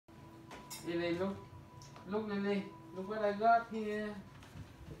Lily, look. Look, Lily. Look what I got here.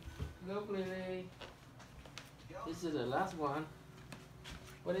 Look, Lily. This is the last one.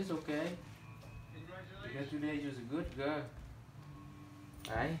 But it's okay. Because today you're a good girl.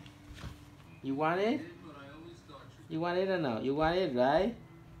 Right? You want it? You want it or no? You want it, right?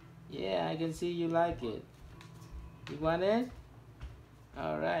 Yeah, I can see you like it. You want it?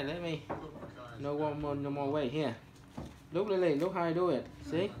 Alright, let me. No more way. Here. Look, Lily. Look how I do it.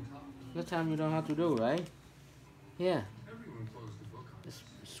 See? This time you know how to do, right? Here. Just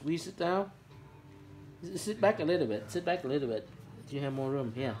squeeze it down. Sit back a little bit. Sit back a little bit. You have more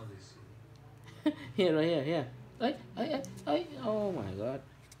room. Here. Here, right here. Here. Ay. Oh my God.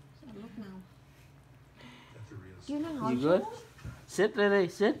 Lúc nào? Chưa nó ngồi You good? xuống. Sit, Lily.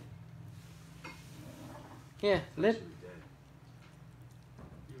 Sit. Here, lift.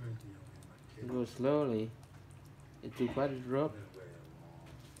 Go slowly. It's too far to drop.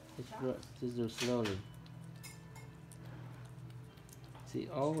 Just do slowly. She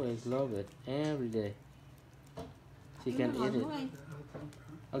always love it every day. She can eat it.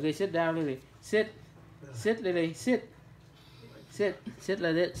 Okay, sit down, Lily. Sit, Lily. Sit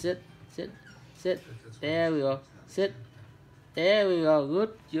like that. Sit. There we go. Sit. There we go.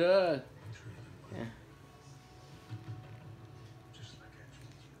 Good job. Yeah.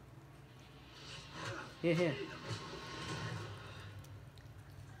 Here.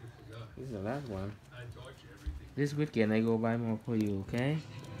 This is the last one. This weekend I go buy more for you, okay?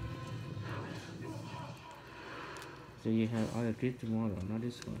 So you have all the treat tomorrow, not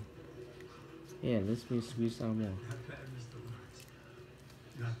this one. Yeah, let's squeeze out more.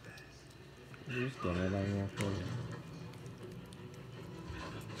 This weekend I buy more for you.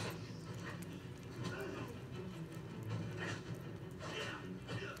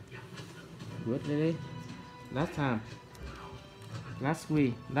 Good, Lily. Last time. Last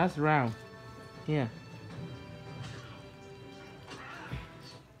squeeze. Last round. Here.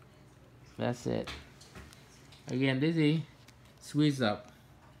 That's it. Again, Lizzie, squeeze up.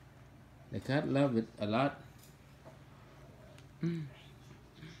 The cat love it a lot.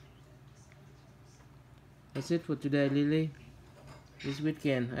 That's it for today, Lily. This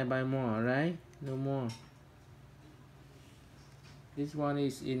weekend I buy more, alright? No more. This one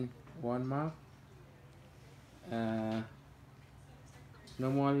is in Walmart. No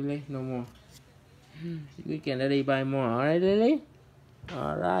more, Lily. No more. We can already buy more. Alright, Lily?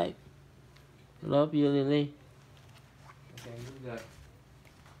 Alright. Love you, Lily. Okay, good.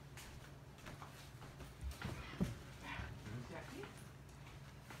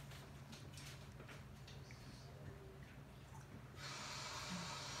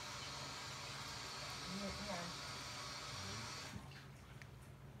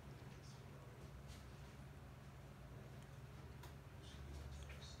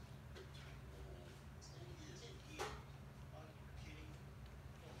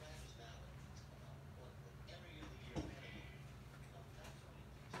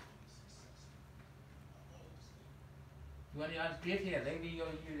 You want the other treat here? Let me go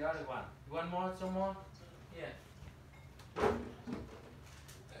use the other one. You want more? Some more? Here.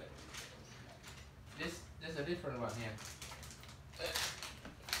 This a different one here.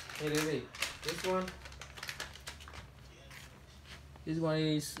 Hey, Lily. This one. This one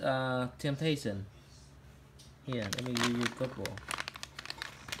is Temptation. Here, let me give you a couple.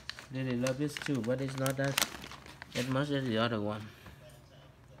 Lily love this too, but it's not that much as the other one.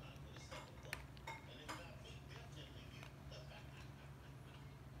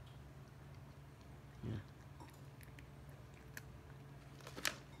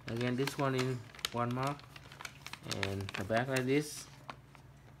 Again, this one in Walmart, and the back like this,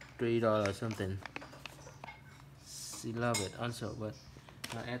 $3 or something. She love it also, but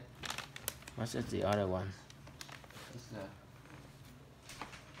not as much as the other one. It's